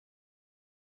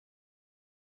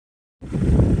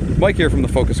Mike here from the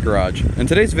Focus Garage. In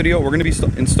today's video, we're going to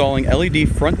be installing LED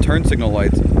front turn signal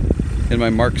lights in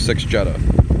my MK6 Jetta.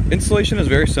 Installation is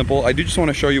very simple. I do just want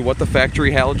to show you what the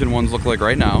factory halogen ones look like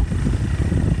right now.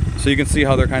 So you can see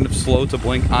how they're kind of slow to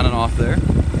blink on and off there.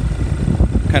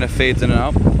 Kind of fades in and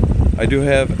out. I do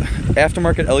have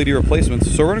aftermarket LED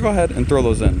replacements, so we're going to go ahead and throw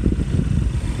those in.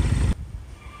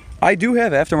 I do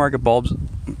have aftermarket bulbs,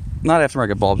 not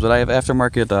aftermarket bulbs, but I have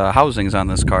aftermarket housings on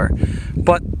this car.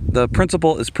 But the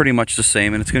principle is pretty much the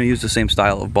same, and it's going to use the same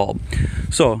style of bulb.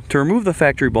 So to remove the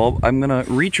factory bulb, I'm going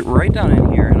to reach right down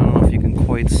in here, and I don't know if you can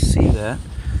quite see that.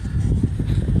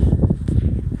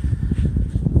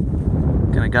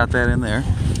 Kind of got that in there.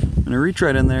 I'm going to reach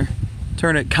right in there,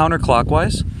 turn it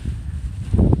counterclockwise.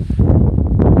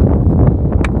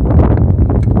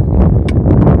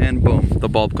 And boom, the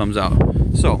bulb comes out.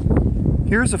 So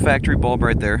here's the factory bulb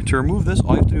right there. To remove this,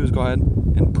 all you have to do is go ahead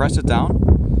and press it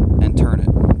down and turn it.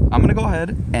 I'm going to go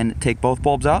ahead and take both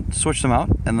bulbs out, switch them out,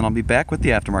 and then I'll be back with the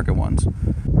aftermarket ones.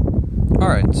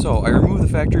 Alright, so I removed the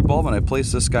factory bulb and I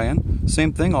placed this guy in.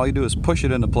 Same thing, all you do is push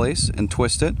it into place and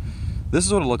twist it. This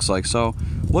is what it looks like. So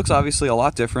it looks obviously a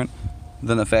lot different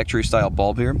than the factory style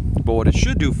bulb here, but what it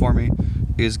should do for me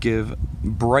is give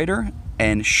brighter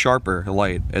and sharper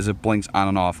light as it blinks on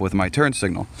and off with my turn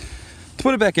signal. To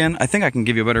put it back in, I think I can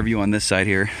give you a better view on this side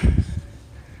here.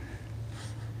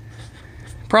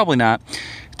 Probably not.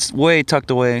 It's way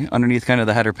tucked away underneath kind of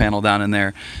the header panel down in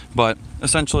there, but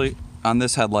essentially on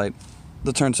this headlight,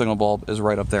 the turn signal bulb is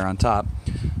right up there on top.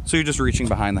 So you're just reaching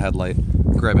behind the headlight,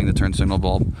 grabbing the turn signal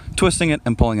bulb, twisting it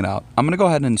and pulling it out. I'm gonna go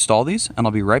ahead and install these, and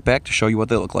I'll be right back to show you what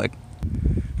they look like.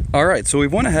 Alright, so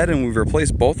we've went ahead and we've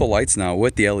replaced both the lights now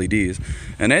with the LEDs.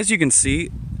 And as you can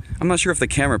see, I'm not sure if the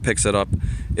camera picks it up,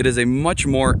 it is a much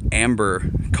more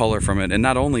amber color from it. And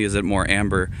not only is it more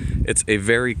amber, it's a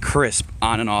very crisp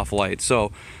on and off light.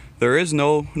 So there is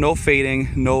no fading,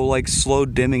 no like slow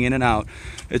dimming in and out.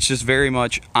 It's just very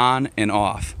much on and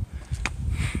off.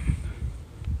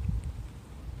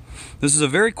 This is a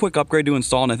very quick upgrade to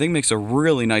install, and I think makes a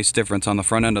really nice difference on the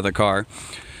front end of the car.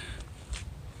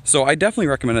 So I definitely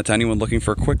recommend it to anyone looking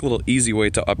for a quick little easy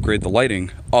way to upgrade the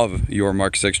lighting of your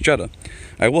MK6 Jetta.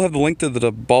 I will have the link to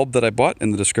the bulb that I bought in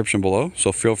the description below,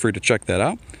 so feel free to check that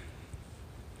out.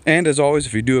 And as always,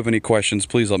 if you do have any questions,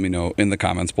 please let me know in the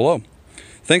comments below.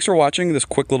 Thanks for watching this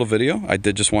quick little video. I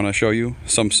did just want to show you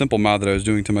some simple mod that I was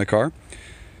doing to my car.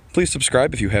 Please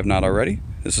subscribe if you have not already.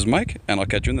 This is Mike, and I'll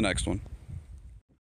catch you in the next one.